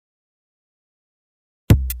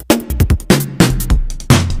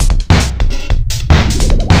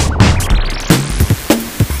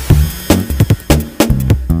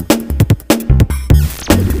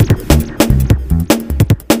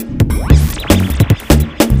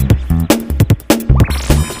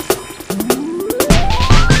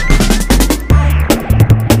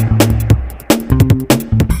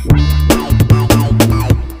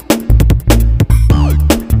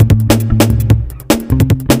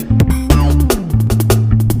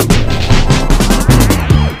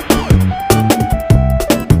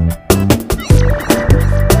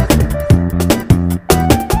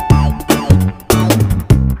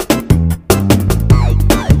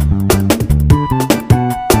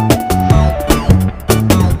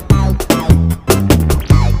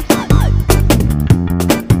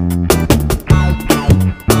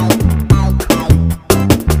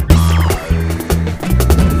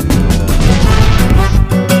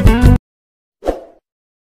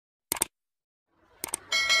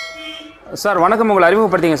Sir வணக்கம், உங்களை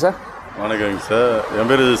அறிமுகப்படுத்திங்க sir. வணக்கங்க சார், என்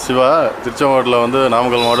பேர் சிவா. திருச்செங்கோட்டில் வந்து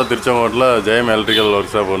நாமக்கல் மாவட்டம் திருச்செங்கோட்டில் ஜெயம் எலக்ட்ரிக்கல்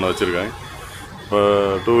ஒர்க் ஷாப் ஒன்று வச்சுருக்காங்க. இப்போ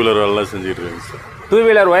டூ வீலர் வேலை செஞ்சுக்கிட்டு இருக்கேங்க சார். டூ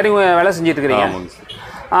வீலர் ஒயரிங் வேலை செஞ்சுட்டு இருக்கிறீங்க? ஆமாங்க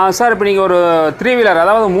சார். சார் இப்போ நீங்கள் ஒரு 3 வீலர்,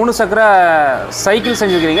 அதாவது 3 சக்கர சைக்கிள்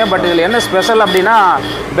செஞ்சுருக்கிறீங்க. பட் இதில் என்ன ஸ்பெஷல் அப்படின்னா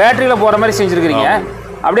பேட்டரியில் போகிற மாதிரி செஞ்சுருக்கிறீங்க.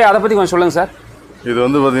 அப்படியே அதை பற்றி கொஞ்சம் சொல்லுங்கள் சார். இது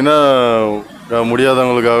வந்து பார்த்திங்கன்னா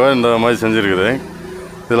முடியாதவங்களுக்காக இந்த மாதிரி செஞ்சுருக்குது.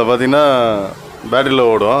 இதில் பார்த்திங்கன்னா பேட்டரியில்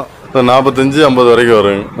ஓடும். 45-50 வரைக்கும்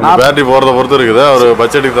வரும். பேட்டரி போகிறத பொறுத்து இருக்குது. ஒரு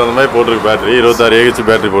பட்ஜெட்டுக்கு தகுந்த மாதிரி போட்டிருக்கு. பேட்டரி 26 AH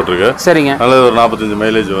பேட்டரி போட்டிருக்கு. சரிங்க. நல்லது, ஒரு 45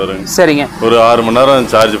 மைலேஜ் வரும். சரிங்க. ஒரு 6 மணி நேரம்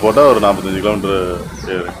சார்ஜ் போட்டால் ஒரு 45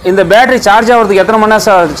 கிலோமீட்டர். இந்த பேட்டரி சார்ஜ் ஆகிறதுக்கு எத்தனை மணி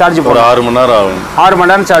நேரம் சார்ஜ் போடும்? 6 மணி நேரம் ஆகும். 6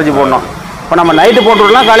 மணி நேரம் சார்ஜ் போடணும். இப்போ நம்ம நைட்டு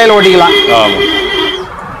போட்டுவிடலாம், காலையில் ஓட்டிக்கலாம். ஆமாம்,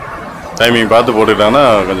 டைமிங் பார்த்து போட்டுக்கிட்டாங்கன்னா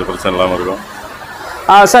கொஞ்சம் பிரச்சனை இல்லாமல் இருக்கும்.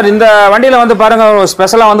 சார் இந்த வண்டியில் வந்து பாருங்கள்,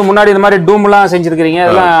 ஸ்பெஷலாக வந்து முன்னாடி இந்த மாதிரி டூம்லாம் செஞ்சுருக்கிறீங்க.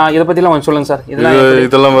 இதெல்லாம் இதை பற்றிலாம் கொஞ்சம் சொல்லுங்கள் சார்.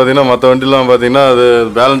 இதெல்லாம் பார்த்தீங்கன்னா மற்ற வண்டிலாம் பார்த்தீங்கன்னா அது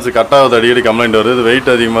பேலன்ஸ் கட் ஆகுது, அடிக்கடி கம்ப்ளைண்ட் வருது. இது வெயிட்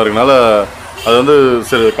அதிகமாக இருக்கனால அது வந்து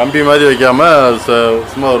சரி கம்பி மாதிரி வைக்காமல்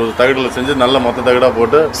சும்மா ஒரு தகடில் செஞ்சு நல்ல மொத்த தகடாக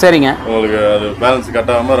போட்டு. சரிங்க. உங்களுக்கு அது பேலன்ஸ்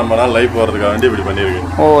கட் ஆகாமல் ரொம்ப நாள் லைஃப் வரதுக்காக வேண்டி இப்படி பண்ணியிருக்கு.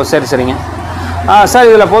 ஓ சரி சரிங்க. சார்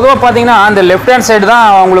இதில் பொதுவாக பார்த்தீங்கன்னா அந்த லெஃப்ட் ஹேண்ட் சைடு தான்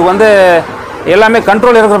உங்களுக்கு வந்து எல்லாமே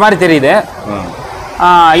கண்ட்ரோல் இருக்கிற மாதிரி தெரியுது.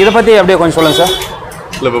 இதை பற்றி அப்படியே கொஞ்சம் சொல்லுங்கள் சார்.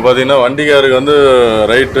 இல்லை, இப்போ பார்த்தீங்கன்னா வண்டிக்காருக்கு வந்து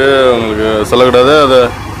ரைட்டு உங்களுக்கு சொல்லக்கூடாது. அது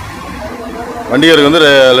வண்டிக்காருக்கு வந்து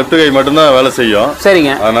லெஃப்ட் கை மட்டும்தான் வேலை செய்யும்.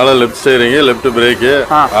 சரிங்க. அதனால லெஃப்ட் ஸ்டீரிங்கு, லெஃப்ட் பிரேக்கு,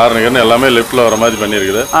 ஹார்னுக்குன்னு எல்லாமே லெஃப்ட்டில் வர மாதிரி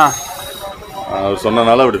பண்ணியிருக்குது. அவர்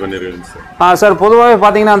சொன்னனால அப்படி பண்ணியிருக்குங்க சார். சார் பொதுவாகவே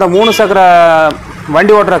பார்த்தீங்கன்னா அந்த 3 சக்கர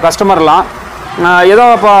வண்டி ஓட்டுற கஸ்டமர்லாம் ஏதோ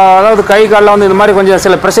இப்போ அதாவது கை காலில் வந்து இந்த மாதிரி கொஞ்சம்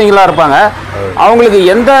சில பிரச்சனைகளாக இருப்பாங்க. அவங்களுக்கு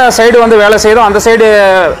எந்த சைடு வந்து வேலை செய்தோ அந்த சைடு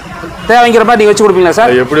தேவைங்கிற மாதிரி நீங்கள் வச்சு கொடுப்பீங்களா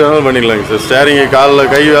சார்? எப்படி வேணாலும் பண்ணிக்கலாங்க சார். ஸ்டேரிங்கு காலில்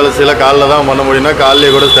கை வேலை செய்யல, காலில் தான் பண்ண முடியும்னா காலிலே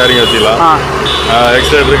கூட ஸ்டேரிங் வச்சுக்கலாம்.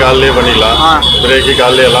 எக்ஸ்ட்ரேட்டர் காலிலே பண்ணிக்கலாம், பிரேக்கு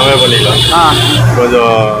காலிலே எல்லாமே பண்ணிக்கலாம்.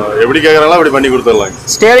 கொஞ்சம் எப்படி கேட்குறாங்களோ அப்படி பண்ணி கொடுத்துடலாங்க.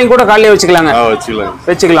 ஸ்டேரிங் கூட காலிலே வச்சுக்கலாங்க?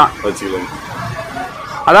 வச்சுக்கலாம்.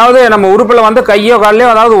 அதாவது நம்ம உறுப்பில் வந்து கையோ காலையோ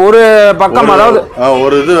அதாவது ஒரு பக்கம், அதாவது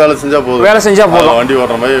ஒரு இது வேலை செஞ்சா போதும். வண்டி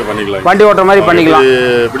ஓட்டுற மாதிரி பண்ணிக்கலாம்.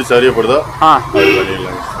 எப்படி சரியாப்படுதோ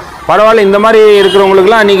பண்ணிக்கலாம். பரவாயில்ல. இந்த மாதிரி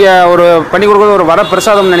இருக்கிறவங்களுக்குலாம் நீங்கள் ஒரு பண்ணி கொடுக்குறது ஒரு வர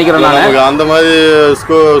பிரசாதம் நினைக்கிறேன் நான். அந்த மாதிரி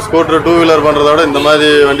ஸ்கூட்டர் 2 வீலர் பண்ணுறத விட இந்த மாதிரி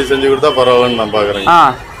வண்டி செஞ்சு கொடுத்தா பரவாயில்லன்னு நான் பார்க்குறேன்.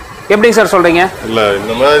 எப்படிங்க சார் சொல்கிறீங்க? இல்லை,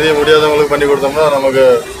 இந்த மாதிரி முடியாதவங்களுக்கு பண்ணி கொடுத்தோம்னா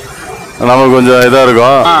நமக்கு கொஞ்சம் இதாக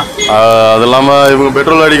இருக்கும். அது இல்லாமல் இவங்க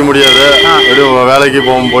பெட்ரோல் அடிக்க முடியாது, எப்படியும் வேலைக்கு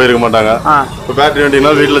போயிருக்க மாட்டாங்க. இப்போ பேட்டரி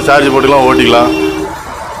வண்டினா வீட்டில் சார்ஜ் போட்டுக்கலாம், ஓட்டிக்கலாம்.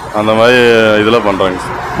 அந்த மாதிரி இதெல்லாம் பண்ணுறாங்க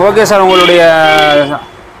சார். ஓகே சார், உங்களுடைய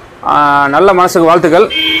நல்ல மனசுக்கு வாழ்த்துக்கள்.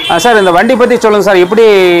 சார் இந்த வண்டி பற்றி சொல்லுங்கள் சார். எப்படி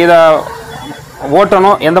இதை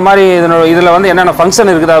ஓட்டணும், எந்த மாதிரி இதில் வந்து என்னென்ன ஃபங்க்ஷன்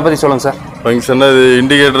இருக்குது அதை பற்றி சொல்லுங்கள் சார். ஃபங்க்ஷன் இது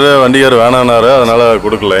இண்டிகேட்டர் வண்டிக்கார் வேணானாரு, அதனால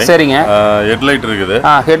கொடுக்கல. சரிங்க. ஹெட்லைட் இருக்குது.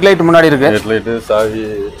 ஹெட்லைட் முன்னாடி இருக்கு. ஹெட்லைட்டு, சாவி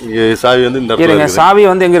வந்து இந்த இடத்துல இருக்கு. சாவி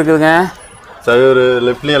வந்து எங்கே இருக்குதுங்க? சாவி ஒரு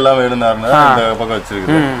லெஃப்ட்லேயும் எல்லாம் வேணும்னாருன்னா இந்த பக்கம்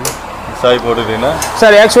வச்சிருக்கு. சாவி போட்டுக்கிட்டீங்கன்னா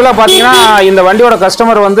சார் ஆக்சுவலாக பார்த்தீங்கன்னா இந்த வண்டியோட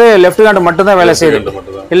கஸ்டமர் வந்து லெஃப்ட் ஹேண்ட் மட்டும் தான் வேலை செய்யுது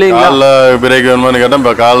இல்லைங்களா? காலில் பிரேக் வேணுமான்னு கேட்டால்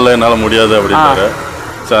இப்போ காலில் என்னால் முடியாது அப்படின்னாரு.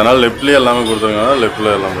 அதனால லெஃப்ட்லேயே எல்லாமே கொடுத்துருங்க, லெஃப்ட்டில்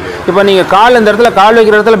எல்லாம் முடியும். இப்போ நீங்கள் கால் இந்த இடத்துல கால்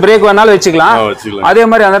வைக்கிற இடத்துல பிரேக் வேணாலும் வச்சுக்கலாம். அதே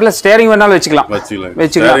மாதிரி அந்த இடத்துல ஸ்டேரிங் வேணாலும் வச்சுக்கலாம்.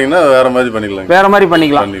 வேற மாதிரி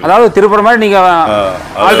பண்ணிக்கலாம். அதாவது திருப்புற மாதிரி நீங்கள்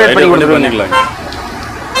ஆல்டரேட் பண்ணி பண்ணிக்கலாம்.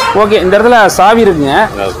 ஓகே, இந்த இடத்துல சாவி இருக்குங்க.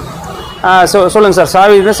 சொல்லுங்கள் சார்.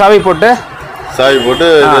 சாவி இருக்கு. சாவி போட்டு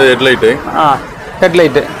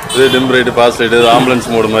ஹெட்லைட்டு, இது dim right, pass light, ambulance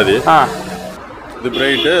mode மாதிரி. இது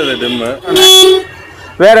பிரைட்டு, இது டிம்மு.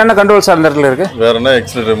 வேற என்ன கண்ட்ரோல் சார் இந்த இடத்துல இருக்கு? வேற என்ன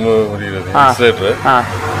எக்ஸலரேட்டர்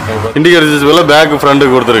இண்டிகேட்டர் பேக் ஃப்ரண்ட்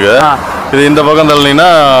கொடுத்துருக்கு. இது இந்த பக்கம் தள்ளினீங்கன்னா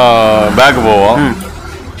பேக் போவோம்,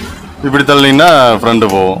 இப்படி தள்ளினீங்கன்னா ஃப்ரண்ட்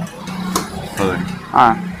போவோம்.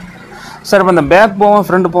 சார் இப்போ இந்த பேக் போவோம்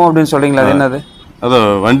ஃப்ரண்ட் போவோம் அப்படின்னு சொல்றீங்களா? அது என்னது? அதான்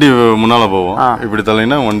வண்டி முன்னால போவோம், இப்படி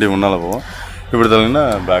தள்ளினீங்கன்னா வண்டி முன்னால போவோம், இப்படி தள்ளினீங்கன்னா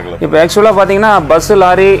பேக்கில். இப்போ ஆக்சுவலாக பார்த்தீங்கன்னா பஸ்ஸு,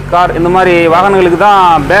 லாரி, கார் இந்த மாதிரி வாகனங்களுக்கு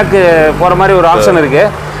தான் பேக்கு போகிற மாதிரி ஒரு ஆப்ஷன்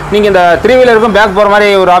இருக்குது. நீங்கள் இந்த 3 வீலருக்கும் பேக் போகிற மாதிரி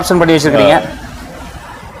ஒரு ஆப்ஷன் பண்ணி வச்சுருக்கீங்க.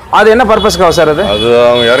 அது என்ன பர்பஸ்க்காக சார்? அது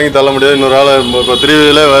அவங்க இறங்கி தள்ள முடியாது. இன்னொரு ஆள் இப்போ 3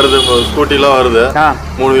 வீலே வருது, இப்போ ஸ்கூட்டிலாம் வருது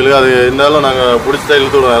 3 வீலுக்கு. அது இருந்தாலும் நாங்கள் பிடிச்சா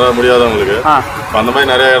இழுத்து விடுவோம் முடியாதவங்களுக்கு. அந்த மாதிரி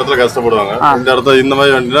நிறைய இடத்துல கஷ்டப்படுவாங்க. இந்த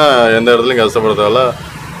மாதிரி வண்டினா எந்த இடத்துலையும் கஷ்டப்படுறதால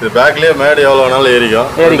இது பேக்லேயே மேடு எவ்வளோ வேணாலும்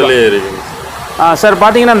ஏறிக்கும். சார்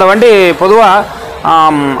பார்த்தீங்கன்னா இந்த வண்டி பொதுவாக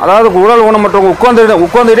அதாவது உடல் ஊனமற்றவங்க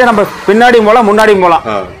உட்காந்துக்கிட்டே நம்ம பின்னாடியும் போகலாம், முன்னாடியும் போகலாம்.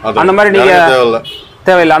 அந்த மாதிரி நீங்கள்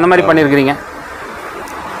தேவையில்லை, அந்த மாதிரி பண்ணியிருக்கிறீங்க.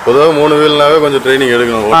 பொதுவாக 3 வீல்னாவே கொஞ்சம் ட்ரைனிங்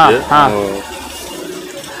எடுக்கணும்.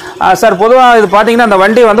 சார் பொதுவாக இது பார்த்தீங்கன்னா அந்த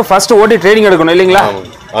வண்டி வந்து ஃபர்ஸ்ட் ஓட்டி ட்ரைனிங் எடுக்கணும் இல்லைங்களா?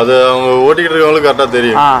 அது அவங்க ஓட்டிக்கிட்டு இருக்கவங்களுக்கு கரெக்டா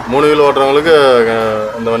தெரியும். 3 வீல் ஓட்டுறவங்களுக்கு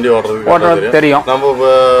இந்த வண்டி ஓட்டுறதுக்கு தெரியும். நம்ம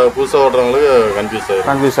புதுசாக ஓட்டுறவங்களுக்கு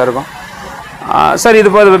கன்ஃபியூஸாக இருக்கும். சார் இது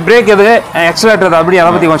இப்போ பிரேக் எது எக்ஸலேட்டர் அப்படி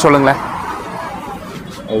அதை பற்றி கொஞ்சம் சொல்லுங்களேன்.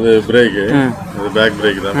 அது பிரேக்கு, அது பேக்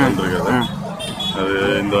பிரேக் தான் பண்ணிருக்காது. அது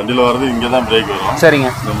இந்த வண்டியில் வர்றது இங்கே தான் பிரேக் வரும். சரிங்க.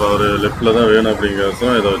 நம்ம ஒரு லெஃப்ட்டில் தான் வேணும்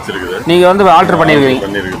அப்படிங்கிறதும் இதை வச்சிருக்குது. நீங்கள் வந்து ஆல்டர்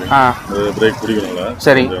பண்ணியிருக்குது. அது பிரேக் பிடிக்கணும்ல.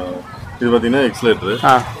 சரி. இது பார்த்தீங்கன்னா எக்ஸலேட்டர்.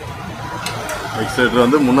 எக்ஸலேட்டர்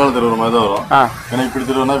வந்து முன்னாள் திருவுற மாதிரி தான் வரும். ஏன்னா இப்படி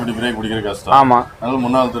திருவுனா இப்படி பிரேக் பிடிக்கிறது கஷ்டம். ஆமாம். அதனால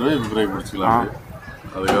முன்னாள் திருவு இப்படி பிரேக் பிடிச்சிக்கலாம்.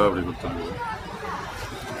 அதுக்காக அப்படி கொடுத்துருக்கு.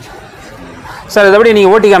 சார் இதை எப்படி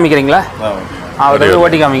நீங்கள் ஓட்டி காமிக்கிறீங்களா? அதை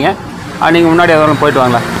ஓட்டி காமிங்க. நீங்கள் முன்னாடி எதாவது போயிட்டு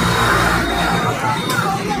வாங்களா.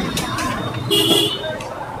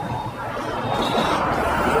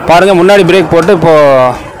 பாருங்கள், முன்னாடி பிரேக் போட்டு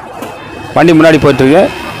இப்போது வண்டி முன்னாடி போயிட்டுருக்கு.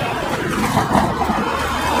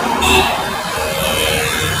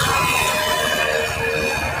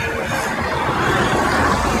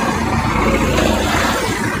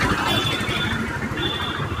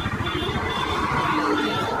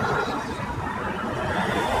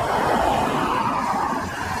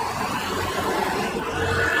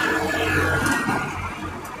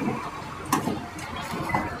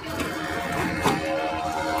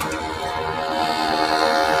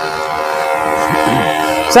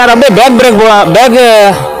 சார் அப்படியே பேக் பிரேக் பேக்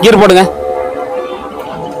கியர் போடுங்க.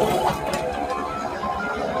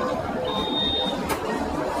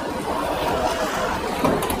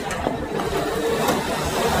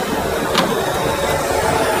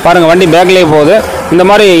 பாருங்க, வண்டி பேக்லேயே போகுது. இந்த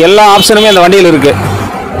மாதிரி எல்லா ஆப்ஷனுமே அந்த வண்டியில் இருக்கு.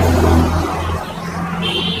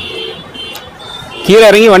 கீழே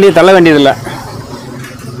இறங்கி வண்டியை தள்ள வேண்டியதில்லை.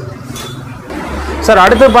 சார்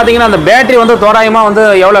அடுத்து பார்த்தீங்கன்னா அந்த பேட்டரி வந்து தோராயமாக வந்து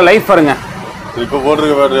எவ்வளோ லைஃப் வருங்க? இப்போ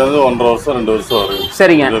போட்டிருக்க பேட்டரி வந்து 1.5 வருஷம் 2 வருஷம் வரும்.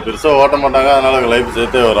 சரிங்க. பெருசாக ஓட்ட மாட்டாங்க, அதனால லைஃப்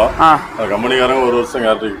சேர்த்தே வரும். கம்பெனிக்காரங்க 1 வருஷம்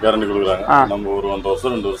கேரண்டி கொடுக்குறாங்க. நம்ம ஒரு 1.5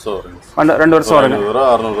 வருஷம் 2 வருஷம் வரும். 2 வருஷம் வரும்.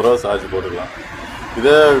 600 ரூபா சார்ஜ் போட்டுக்கலாம்.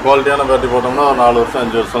 இதே குவாலிட்டியான பேட்டரி போட்டோம்னா 4 வருஷம்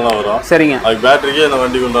 5 வருஷம்லாம் வரும். சரிங்க. அதுக்கு பேட்டரிக்கே இந்த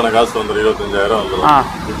வண்டிக்கு உண்டான காசு வந்துடும், 25,000 வந்துடும்.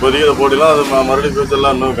 இப்போதைக்கு இதை போட்டிலாம் அது மறுபடியும்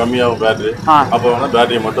ஃபியூச்சர்லாம் இன்னும் கம்மியாகும் பேட்டரி. அப்போ வேணால்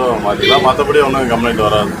பேட்டரியை மட்டும் மாற்றிக்கலாம். மற்றபடி ஒன்றும் கம்ப்ளைண்ட்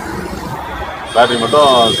வராது. பேட்டரி மட்டும்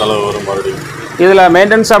செலவு வரும் மறுபடியும். இதில்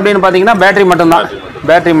மெயின்டெனன்ஸ் அப்படின்னு பார்த்தீங்கன்னா பேட்டரி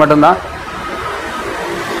மட்டும்தான்.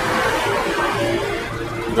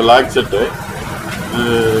 இந்த லாக் செட்டு,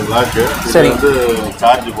 இது லாக்கு. சரி. வந்து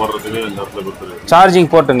சார்ஜ் போடுறதுக்கு இந்த இடத்துல கொடுத்துருக்கு. சார்ஜிங்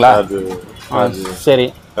போட்டுங்களா? சரி.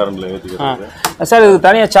 கரண்ட்ல ஏற்றிக்கிறது. சார் இது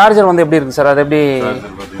தனியாக சார்ஜர் வந்து எப்படி இருக்குது சார்? அது எப்படி?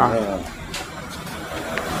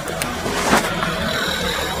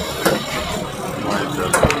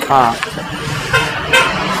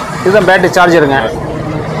 இதுதான் பேட்டரி சார்ஜருங்க.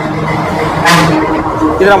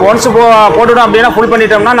 இது நம்ம ஒன்ஸ் போட்டுவிட்டோம் அப்படின்னா ஃபுல்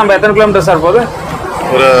பண்ணிட்டோம்னா நம்ம எத்தனை கிலோமீட்டர் சார் போகுது?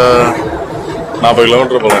 ஒரு 40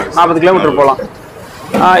 கிலோமீட்டர் போகலாம். 40 கிலோமீட்டர் போகலாம்.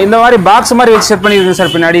 இந்த மாதிரி பாக்ஸ் மாதிரி வச்சு செட் பண்ணியிருக்கேன்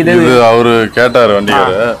சார் பின்னாடி. இது அவரு கேட்டார்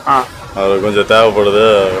வண்டிக்காரர், அவர் கொஞ்சம் தேவைப்படுது,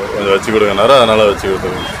 கொஞ்சம் வச்சு கொடுங்கனாரு, அதனால வச்சு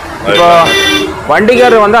கொடுத்துருங்க. இப்போ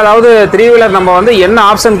வண்டிக்காரர் வந்து அதாவது 3 வீலர் நம்ம வந்து என்ன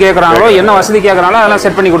ஆப்ஷன் கேட்குறாங்களோ, என்ன வசதி கேட்குறாங்களோ அதெல்லாம்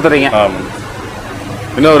செட் பண்ணி கொடுத்துறீங்க.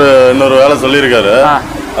 இன்னொரு வேலை சொல்லியிருக்காரு.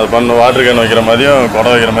 அது பண்ண வாட்டர் கேன் வைக்கிற மாதிரியும்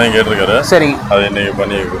குடம் வைக்கிற மாதிரியும் கேட்டிருக்காரு. சரிங்க. அது இன்னைக்கு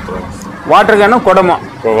பண்ணி கொடுத்துருவோம். வாட்டர் கேனும் குடமா?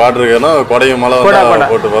 வாட்டர் கேனும் குடையும் மழை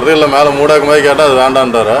போட்டு போகிறது. இல்லை மேலே மூடாக்கு மாதிரி கேட்டால் அது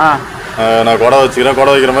வேண்டான்றாரு. நான் குடம் வச்சுக்கிறேன்,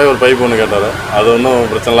 குடம் வைக்கிற மாதிரி ஒரு பைப் ஒன்று கேட்டார். அது ஒன்றும்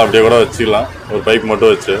பிரச்சனை இல்லை, அப்படியே கூட வச்சுக்கலாம். ஒரு பைப்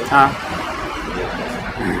மட்டும் வச்சு.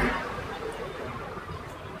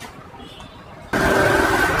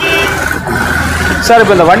 சார்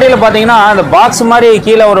இப்போ இந்த வண்டியில் பார்த்தீங்கன்னா அந்த பாக்ஸ் மாதிரி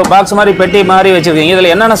கீழே ஒரு பாக்ஸ் மாதிரி பெட்டி மாதிரி வச்சுருக்கீங்க.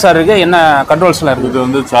 இதில் என்னென்ன சார் இருக்குது, என்ன கண்ட்ரோல்ஸ்லாம் இருக்குது? இது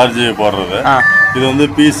வந்து சார்ஜ் போடுறது. இது வந்து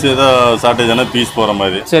பீஸ் ஏதாவது ஷார்ட்டேஜ் ஆனால் பீஸ் போகிற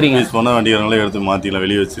மாதிரி. சரிங்க. பீஸ் போனால் வண்டிக்காரங்களே எடுத்து மாற்றிக்கலாம்,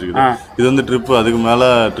 வெளியே வச்சுருக்குது. இது வந்து ட்ரிப்பு, அதுக்கு மேலே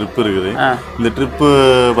ட்ரிப்பு இருக்குது. இந்த ட்ரிப்பு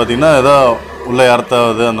பார்த்தீங்கன்னா ஏதோ உள்ளே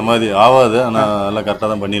அர்த்தாவது அந்த மாதிரி ஆகாது, ஆனால் எல்லாம்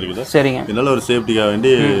கரெக்டாக தான் பண்ணியிருக்குது. சரிங்க. இதனால ஒரு சேஃப்டிக்காக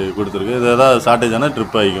வேண்டி கொடுத்துருக்கு. இது ஏதாவது ஷார்ட்டேஜ் ஆனால்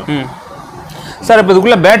ட்ரிப் ஆகிக்கும். சார் இப்போ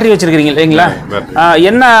இதுக்குள்ளே பேட்டரி வச்சுருக்கீங்க இல்லைங்களா?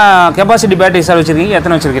 என்ன கெப்பாசிட்டி பேட்டரி சார் வச்சுருக்கீங்க?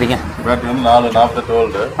 எத்தனை வச்சுருக்கீங்க? பேட்டரி வந்து 48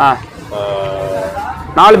 வோல்ட்டு.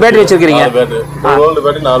 4 பேட்டரி வச்சுருக்கீங்க.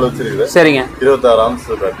 பேட்டரி 4 வச்சுருக்குது. சரிங்க. 26 ஆம்ஸ்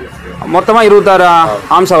பேட்டரி. மொத்தமாக 26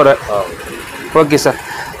 ஆம்ஸ் அவர். Okay sir.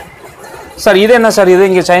 சார் இது என்ன சார்? இது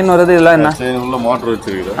இங்கே செயின் வருது, இதெல்லாம் என்ன? செயின் உள்ள மோட்டர்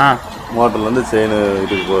வச்சுருக்குது. மோட்டரில் வந்து செயின்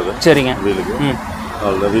இதுக்கு போகுது. சரிங்க. வீலுக்கு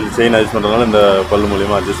வீல் செயின் அட்ஜஸ்ட் பண்ணுறதுனால இந்த பல்லு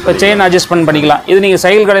மூலியமாக அட்ஜஸ்ட் இப்போ செயின் அட்ஜஸ்ட்மெண்ட் பண்ணிக்கலாம். இது நீங்கள்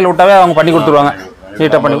சைக்கிள் கடையில் விட்டாவே அவங்க பண்ணி கொடுத்துருவாங்க.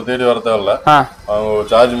 நீட்டாக பண்ணி தேடி வர தேவையில்ல. அவங்க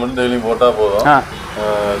சார்ஜ் மட்டும் டெய்லியும் போட்டால் போதும்.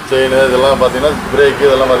 செயின் இதெல்லாம் பார்த்தீங்கன்னா பிரேக்கு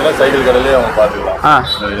இதெல்லாம் பார்த்தீங்கன்னா சைக்கிள் கடையிலேயே அவங்க பார்த்துக்கலாம்.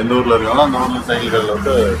 எந்த ஊரில் இருக்காங்களோ அந்த ஊரில் சைக்கிள் கடையில்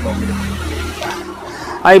விட்டு.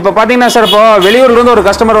 இப்போ பார்த்தீங்கன்னா சார், இப்போ வெளியூர்லேருந்து ஒரு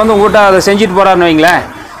கஸ்டமர் வந்து உங்கள்கிட்ட அதை செஞ்சுட்டு போகிறாருன்னு வைங்களேன்.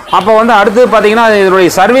 அப்போ வந்து அடுத்து பார்த்தீங்கன்னா இதனுடைய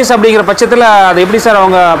சர்வீஸ் அப்படிங்கிற பட்சத்தில் அது எப்படி சார்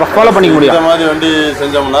அவங்க ஃபாலோ பண்ணிக்க முடியும்? இந்த மாதிரி வண்டி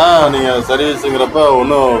செஞ்சோம்னா நீங்கள் சர்வீஸுங்கிறப்ப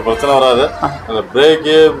ஒன்றும் பிரச்சனை வராது. அந்த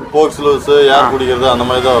பிரேக்கு, போக்ஸ் லூஸு, ஏர் பிடிக்கிறது அந்த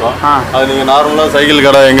மாதிரி தான் வரும். அது நீங்கள் நார்மலாக சைக்கிள்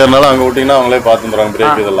கடை எங்கே இருந்தாலும் அங்கே விட்டிங்கன்னா அவங்களே பார்த்துருவாங்க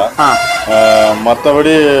பிரேக் இதெல்லாம்.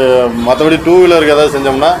 மற்றபடி டூ வீலருக்கு ஏதாவது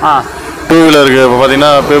செஞ்சோம்னா டூ வீலருக்கு இப்போ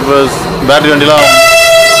பார்த்தீங்கன்னா பேப்பர்ஸ் பேட்டரி வண்டிலாம்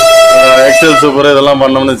எக்ஸல் சூப்பர் இதெல்லாம்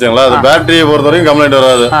பண்ணோம்னு வச்சுங்களேன், அது பேட்டரியை பொறுத்த வரைக்கும் கம்ப்ளைண்ட்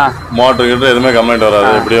வராது, மோட்டர் கிட்ட எதுவுமே கம்ப்ளைண்ட்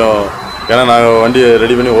வராது எப்படியும். ஏன்னா நாங்கள் வண்டியை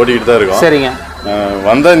ரெடி பண்ணி ஓட்டிக்கிட்டு தான் இருக்கோம். சரிங்க.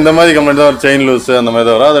 வந்தால் இந்த மாதிரி கம்ப்ளைண்ட் தான் வரும், செயின் லூஸ் அந்த மாதிரி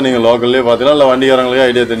தான் வரும். அதை நீங்கள் லோக்கல்லே பார்த்தீங்கன்னா இல்லை வண்டிக்காரங்களே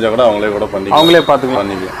ஐடியா தெரிஞ்சால் கூட அவங்களே கூட பண்ணி அவங்களே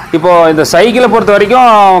பார்த்துக்கலாம். இப்போ இந்த சைக்கிளை பொறுத்த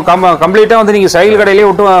வரைக்கும் கம்ப்ளீட்டாக வந்து நீங்கள் சைக்கிள் கடையிலேயே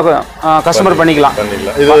விட்டு கஸ்டமர் பண்ணிக்கலாம்.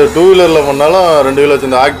 இது டூ வீலரில் பண்ணாலும் 2 வீலர் வச்சு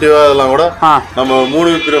இந்த ஆக்டிவா இதெல்லாம் கூட நம்ம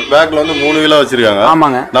 3 பேக்கில் வந்து 3 வீலாக வச்சிருக்காங்க.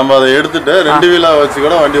 ஆமாங்க. நம்ம அதை எடுத்துட்டு 2 வீலாக வச்சு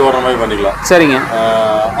கூட வண்டி ஓடுற மாதிரி பண்ணிக்கலாம். சரிங்க.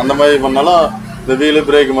 அந்த மாதிரி பண்ணாலும் இந்த வீலு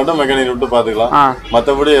பிரேக் மட்டும் மெக்கானிக் விட்டு பார்த்துக்கலாம்,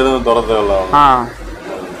 மற்றபடி எதுவும் தொட தேவையில்ல.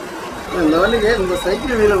 இந்த வண்டிக்கு இந்த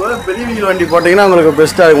சைக்கிள் வீல் பெரிய வீல் வண்டி போட்டிங்கன்னா உங்களுக்கு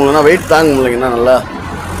பெஸ்ட்டாக இருக்கும். வெயிட் தாங்க முடியலங்கண்ணா நல்லா.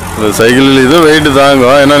 இந்த சைக்கிள் இது வெயிட்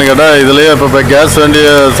தாங்கும். என்னன்னு கேட்டால் இதுலேயே இப்போ கேஸ் வண்டி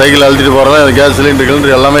சைக்கிள் அழுத்திட்டு போகிறதா கேஸ்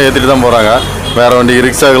சிலிண்டர் எல்லாமே ஏற்றிட்டு தான் போகிறாங்க. வேறு வண்டிக்கு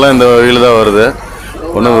ரிக்ஷாக்கெல்லாம் இந்த வீல் தான் வருது,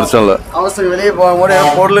 ஒன்றும் பிரச்சனை இல்லை. அவசரம் வெளியே போகும்போது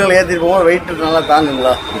பொருளுங்களை ஏற்றிட்டு போகும்போது வெயிட் நல்லா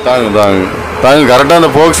தாங்குங்களா? தாங்கும் கரெக்டாக.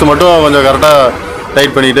 அந்த போக்ஸ் மட்டும் கொஞ்சம் கரெக்டாக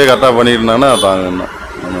டைட் பண்ணிக்கிட்டே கரெக்டாக பண்ணிட்டு இருந்தாங்கன்னா தாங்கண்ணா.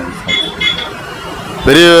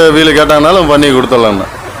 பெரிய வீல் கேட்டாங்கனாலும் பண்ணி கொடுத்துடலாண்ணா.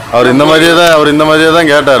 அவர் இந்த மாதிரியே தான்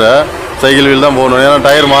கேட்டார், சைக்கிள் வீல் தான் போகணும். ஏன்னா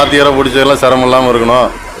டயர் மாற்றிக்கிற பிடிச்சதெல்லாம் சிரமம் இல்லாமல் இருக்கணும்,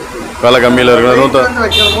 விலை கம்மியில் இருக்கணும்.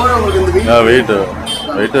 வெயிட்டு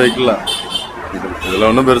வைக்கலாம், இதில்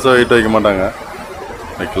ஒன்றும் பெருசாக வெயிட் வைக்க மாட்டாங்க,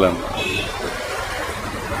 வைக்கலாம்.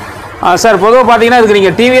 சார் பொதுவாக பார்த்தீங்கன்னா இதுக்கு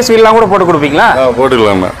நீங்கள் டிவிஎஸ் வீல்லாம் கூட போட்டு கொடுப்பீங்களா?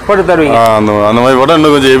 போட்டுக்கலாம்ண்ணா, போட்டு தருவீங்க. அந்த மாதிரி போட்டால்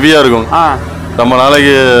இன்னும் கொஞ்சம் ஹெவியாக இருக்கும். நம்ம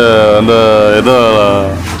நாளைக்கு அந்த ஏதோ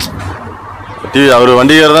அவர்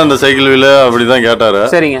வண்டிக்கார தான் இந்த சைக்கிள் வீலு அப்படி தான் கேட்டார்.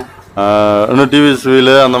 சரிங்க. இன்னும் டிவிஎஸ்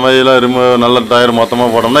வீலு அந்த மாதிரிலாம் நல்ல டயர் மொத்தமாக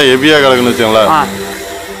போட்டோம்னா ஹெவியாக கிடக்குன்னு வச்சுங்களேன்.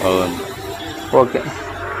 அதுதான்.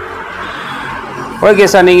 ஓகே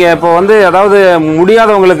சார், நீங்கள் இப்போ வந்து அதாவது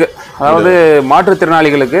முடியாதவங்களுக்கு, அதாவது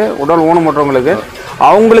மாற்றுத்திறனாளிகளுக்கு, உடல் ஊனமுற்றவங்களுக்கு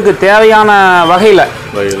அவங்களுக்கு தேவையான வகையில்,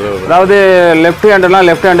 அதாவது left ஹேண்டுனா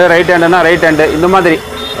left hand, right ஹேண்டுனா right hand, இந்த மாதிரி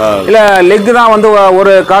இல்லை லெக் தான் வந்து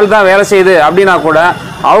ஒரு கால் தான் வேலை செய்யுது அப்படின்னா கூட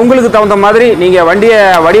அவங்களுக்கு தகுந்த மாதிரி நீங்கள் வண்டியை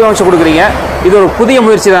வடிவமைச்சு கொடுக்குறீங்க. இது ஒரு புதிய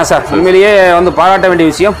முயற்சி தான் சார், உண்மையிலேயே வந்து பாராட்ட வேண்டிய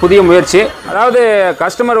விஷயம், புதிய முயற்சி. அதாவது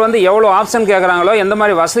கஸ்டமர் வந்து எவ்வளோ ஆப்ஷன் கேட்குறாங்களோ, எந்த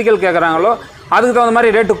மாதிரி வசதிகள் கேட்குறாங்களோ அதுக்கு தகுந்த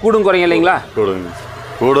மாதிரி ரேட்டு கூடும் குறையும் இல்லைங்களா?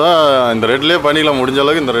 கூட இந்த ரேட்லேயே பண்ணிக்கலாம், முடிஞ்ச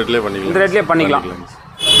அளவுக்கு இந்த ரேட்லேயே பண்ணிக்கலாம்.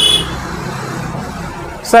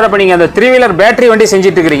 சார் அப்போ நீங்கள் அந்த 3 வீலர் பேட்டரி வண்டி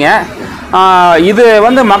செஞ்சுட்டு இருக்கிறீங்க, இது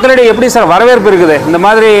வந்து மக்களிடையே எப்படி சார் வரவேற்பு இருக்குது? இந்த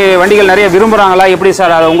மாதிரி வண்டிகள் நிறைய விரும்புகிறாங்களா, எப்படி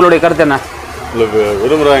சார்? அது உங்களுடைய கருத்து என்ன? இல்லை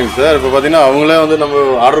விரும்புகிறாங்க சார். இப்போ பார்த்தீங்கன்னா அவங்களே வந்து நம்ம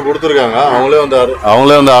ஆர்டர் கொடுத்துருக்காங்க, அவங்களே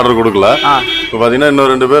வந்து ஆர்டர் கொடுக்கல. இப்போ பார்த்தீங்கன்னா இன்னும்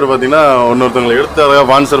 2 பேர் பார்த்தீங்கன்னா ஒன்னொருத்தவங்களை எடுத்து அழகாக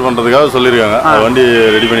ஸ்பான்சர் பண்ணுறதுக்காக சொல்லியிருக்காங்க, வண்டி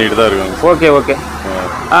ரெடி பண்ணிக்கிட்டு தான் இருக்காங்க. ஓகே.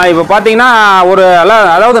 இப்போ பார்த்தீங்கன்னா ஒரு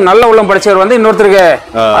அதாவது நல்ல உள்ளம் படிச்சவர் வந்து இன்னொருத்தருக்கு,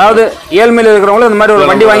 அதாவது ஏழ்மையில் இருக்கிறவங்களும் இந்த மாதிரி ஒரு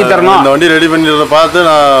வண்டி வாங்கி தரணும், இந்த வண்டி ரெடி பண்ணிடுறத பார்த்து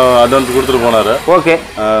நான் அட்வான்ஸ் கொடுத்துட்டு போனார். ஓகே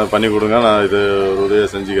பண்ணி கொடுங்க, நான் இது ஒரு உதவியை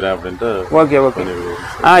செஞ்சுக்கிறேன் அப்படின்ட்டு. ஓகே.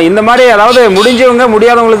 இந்த மாதிரி அதாவது முடிஞ்சவங்க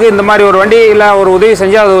முடியாதவங்களுக்கு இந்த மாதிரி ஒரு வண்டி இல்லை ஒரு உதவி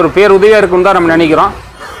செஞ்சால் அது ஒரு பேர் உதவியாக இருக்குன்னு தான் நம்ம நினைக்கிறோம்.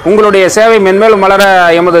 உங்களுடைய சேவை மென்மேலும் மலர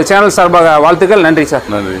எமது சேனல் சார்பாக வாழ்த்துக்கள். நன்றி சார்.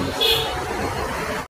 நன்றி.